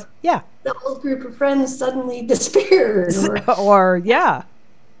 Yes. Or the old group of friends suddenly disappeared. And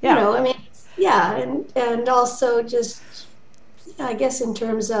also just, I guess, in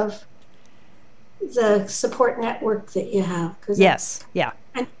terms of the support network that you have.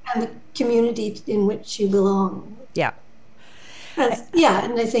 And the community in which you belong. Yeah. And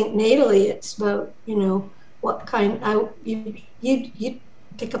I think natally it's about, what kind, you'd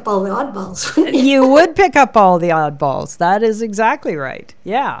pick up all the oddballs. You would pick up all the oddballs. That is exactly right.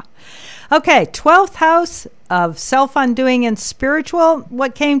 Yeah. Okay, 12th house of self-undoing and spiritual.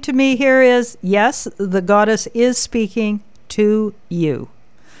 What came to me here is, yes, the goddess is speaking to you.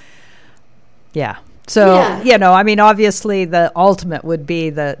 Yeah. So, obviously the ultimate would be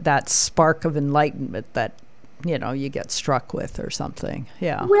that spark of enlightenment that, you get struck with or something.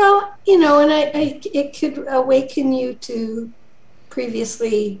 Yeah. Well, and it could awaken you to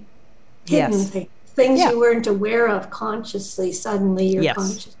previously hidden things you weren't aware of consciously. Suddenly you're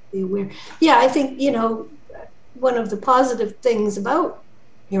consciously aware. Yeah, I think, one of the positive things about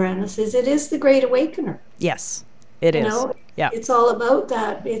Uranus is it is the great awakener. Yes. It is. Yeah. It's all about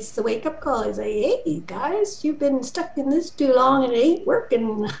that. It's the wake up call. It's like, hey, guys, you've been stuck in this too long and it ain't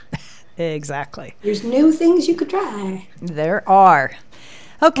working. Exactly. There's new things you could try. There are.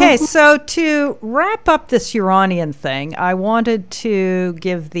 Okay, so to wrap up this Uranian thing, I wanted to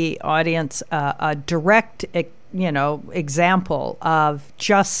give the audience a direct, example of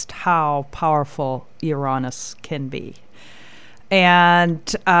just how powerful Uranus can be. And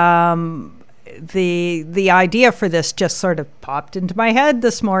the idea for this just sort of popped into my head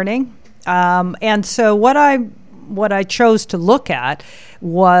this morning. And so what I chose to look at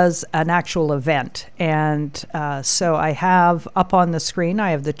was an actual event. And so I have up on the screen,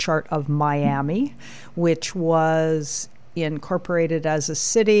 I have the chart of Miami, which was incorporated as a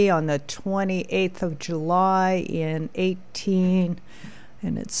city on the 28th of July in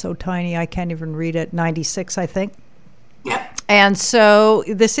and it's so tiny I can't even read it, 96, I think. Yep. And so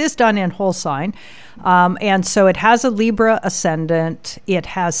this is done in whole sign. And so it has a Libra ascendant. It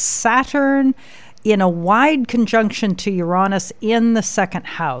has Saturn in a wide conjunction to Uranus in the second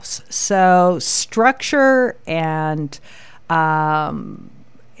house. So structure and the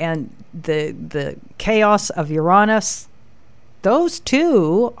chaos of Uranus, those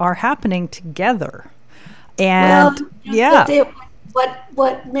two are happening together. And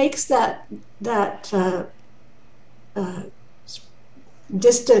what makes that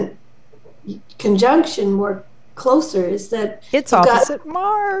distant conjunction more closer is that it's opposite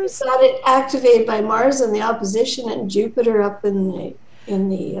Mars. Got it activated by Mars in the opposition and Jupiter up in the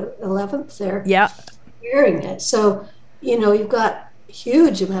 11th there. Yeah, carrying it. So you've got a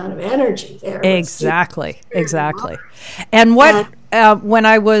huge amount of energy there. Exactly. And what when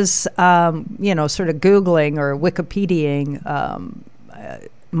I was sort of Googling or Wikipediaing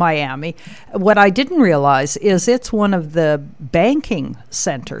Miami, what I didn't realize is it's one of the banking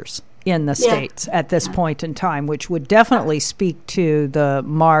centers in the States at this point in time, which would definitely speak to the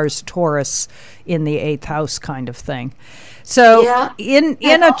Mars Taurus in the 8th house kind of thing. So in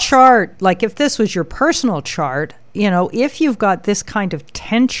a chart, like if this was your personal chart, if you've got this kind of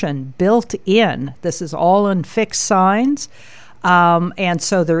tension built in, this is all in fixed signs, and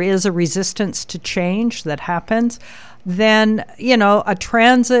so there is a resistance to change that happens, then, a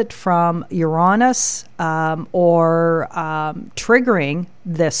transit from Uranus or triggering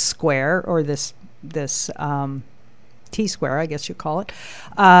this square or this T-square, I guess you call it,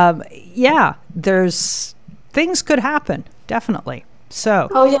 there's things could happen, definitely. So.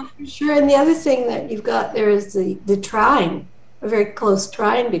 Oh, yeah, for sure. And the other thing that you've got there is the trine, a very close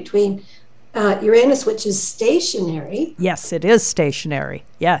trine between Uranus, which is stationary. Yes, it is stationary.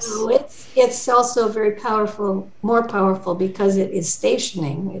 Yes. So it's also very powerful, more powerful because it is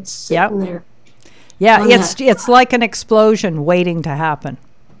stationing. It's sitting there. Yeah, it's like an explosion waiting to happen.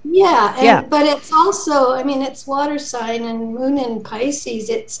 Yeah, but it's also, it's water sign and moon in Pisces.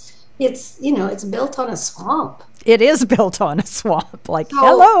 It's built on a swamp. It is built on a swamp. Like,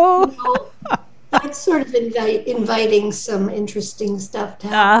 hello. That's sort of inviting some interesting stuff to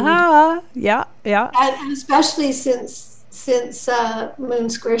happen. Yeah. And especially since Moon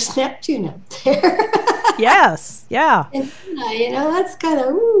squares Neptune up there. Yes, yeah. And, that's kind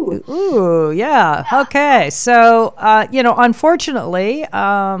of, ooh. Ooh, yeah. Okay, so, unfortunately,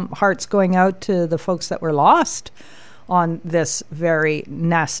 hearts going out to the folks that were lost on this very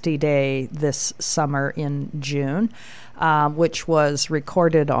nasty day this summer in June. Which was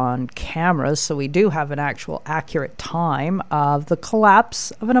recorded on cameras, so we do have an actual accurate time of the collapse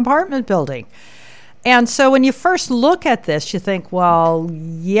of an apartment building. And so when you first look at this, you think, well,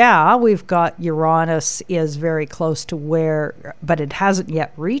 yeah, we've got Uranus is very close to where, but it hasn't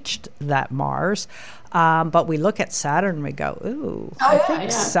yet reached that Mars. But we look at Saturn and we go, ooh, I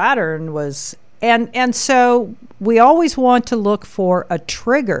think Saturn was... And so we always want to look for a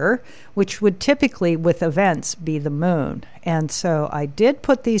trigger, which would typically, with events, be the moon. And so I did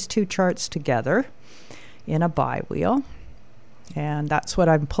put these two charts together in a biwheel, and that's what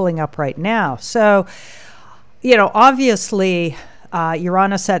I'm pulling up right now. So, obviously,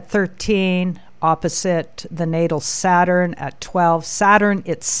 Uranus at 13, opposite the natal Saturn at 12. Saturn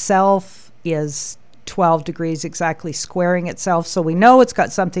itself is 12 degrees exactly, squaring itself. So we know it's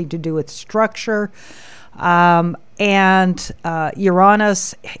got something to do with structure. And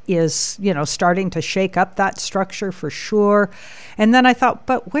Uranus is, starting to shake up that structure for sure. And then I thought,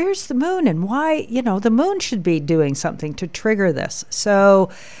 but where's the moon? And why, the moon should be doing something to trigger this. So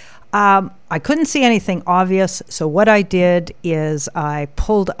I couldn't see anything obvious. So what I did is I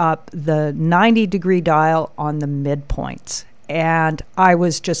pulled up the 90-degree dial on the midpoints. And I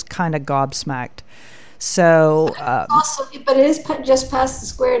was just kind of gobsmacked. So, but it is just past the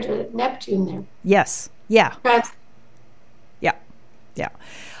square to Neptune there. Yes. Yeah. Yeah.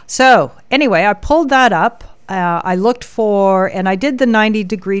 So anyway, I pulled that up. I looked for, and I did the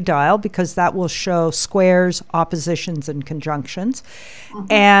 90-degree dial because that will show squares, oppositions, and conjunctions. Mm-hmm.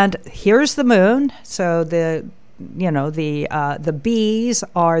 And here's the moon. So the B's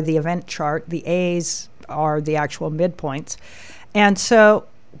are the event chart. The A's are the actual midpoints. And so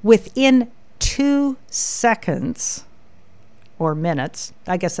within 2 seconds or minutes,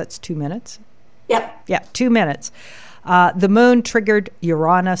 I guess that's 2 minutes. Yep. Yeah, 2 minutes. The moon triggered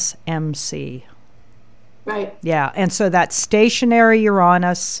Uranus MC. Right. Yeah, and so that stationary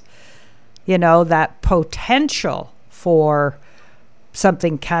Uranus, that potential for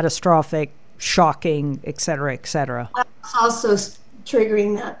something catastrophic, shocking, et cetera, et cetera. It's also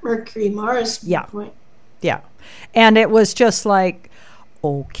triggering that Mercury-Mars point. Yeah, and it was just like,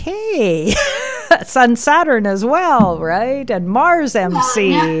 okay, Sun-Saturn as well, right? And Mars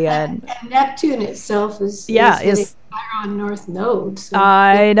MC. And Neptune itself is Chiron North Node. So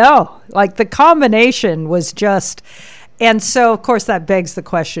I know. Like the combination was just, and so of course that begs the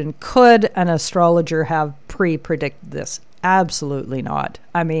question, could an astrologer have pre-predicted this? Absolutely not.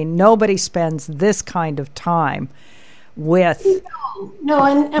 I mean, nobody spends this kind of time with... No,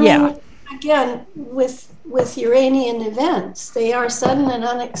 and I mean, again, with Uranian events, they are sudden and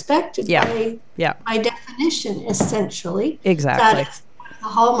unexpected by definition, essentially. Exactly. That is the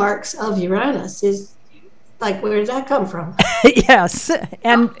hallmarks of Uranus is, like, where did that come from? Yes,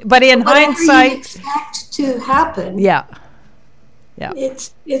 but in hindsight, you expect to happen. Yeah.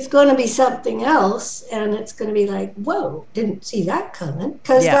 It's going to be something else, and it's going to be like, whoa, didn't see that coming,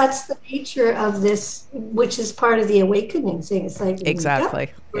 because that's the nature of this, which is part of the awakening thing. It's like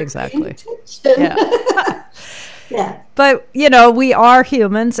exactly. Yeah. Yeah. But, we are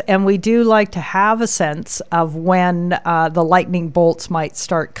humans, and we do like to have a sense of when the lightning bolts might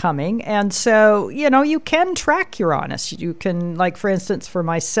start coming. And so, you can track Uranus. You can, like, for instance, for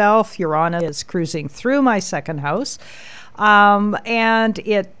myself, Uranus is cruising through my second house. And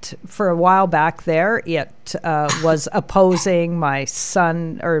it, for a while back there, it was opposing my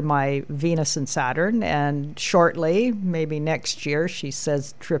Sun, or my Venus and Saturn. And shortly, maybe next year, she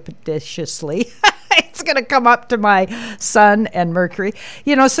says trepidatiously, it's going to come up to my Sun and Mercury.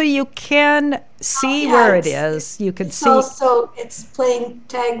 So you can see where it is. You can see. Also, it's playing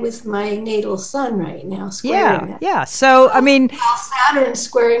tag with my natal Sun right now. Yeah. So, I mean. Saturn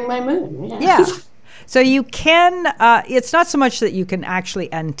squaring my moon. Yeah. So you can, it's not so much that you can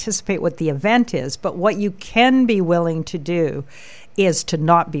actually anticipate what the event is, but what you can be willing to do is to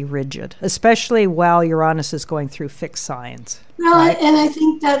not be rigid, especially while Uranus is going through fixed signs. Well, right? And I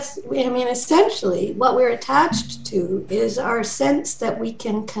think that's, essentially what we're attached to is our sense that we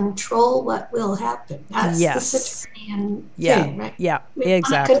can control what will happen. That's the Saturnian thing, right? Yeah, we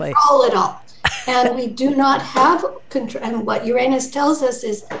exactly. We control it all. And we do not have control. And what Uranus tells us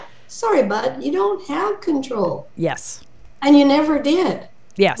is, sorry, bud, you don't have control. Yes. And you never did.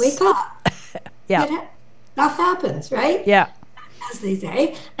 Yes. Wake up. Yeah. Stuff happens, right? Yeah. As they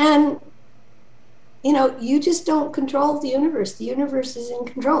say. And, you just don't control the universe. The universe is in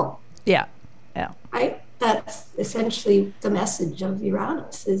control. Yeah. Yeah. Right? That's essentially the message of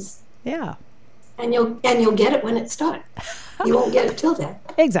Uranus is. Yeah. And you'll get it when it's done. You won't get it till then.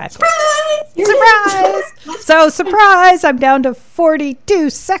 Exactly. Surprise! So, surprise! I'm down to 42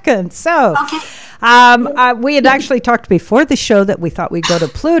 seconds. So, we had actually talked before the show that we thought we'd go to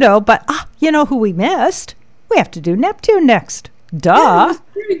Pluto, but you know who we missed? We have to do Neptune next. Duh.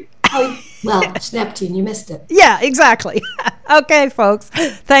 Well, it's Neptune. You missed it. Yeah, exactly. Okay, folks.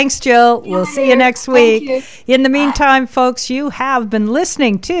 Thanks, Jill. We'll see you next week. In the meantime, folks, you have been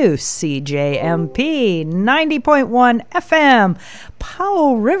listening to CJMP 90.1 FM,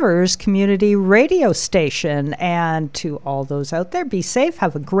 Powell River's community radio station. And to all those out there, be safe,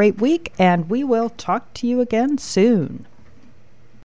 have a great week, and we will talk to you again soon.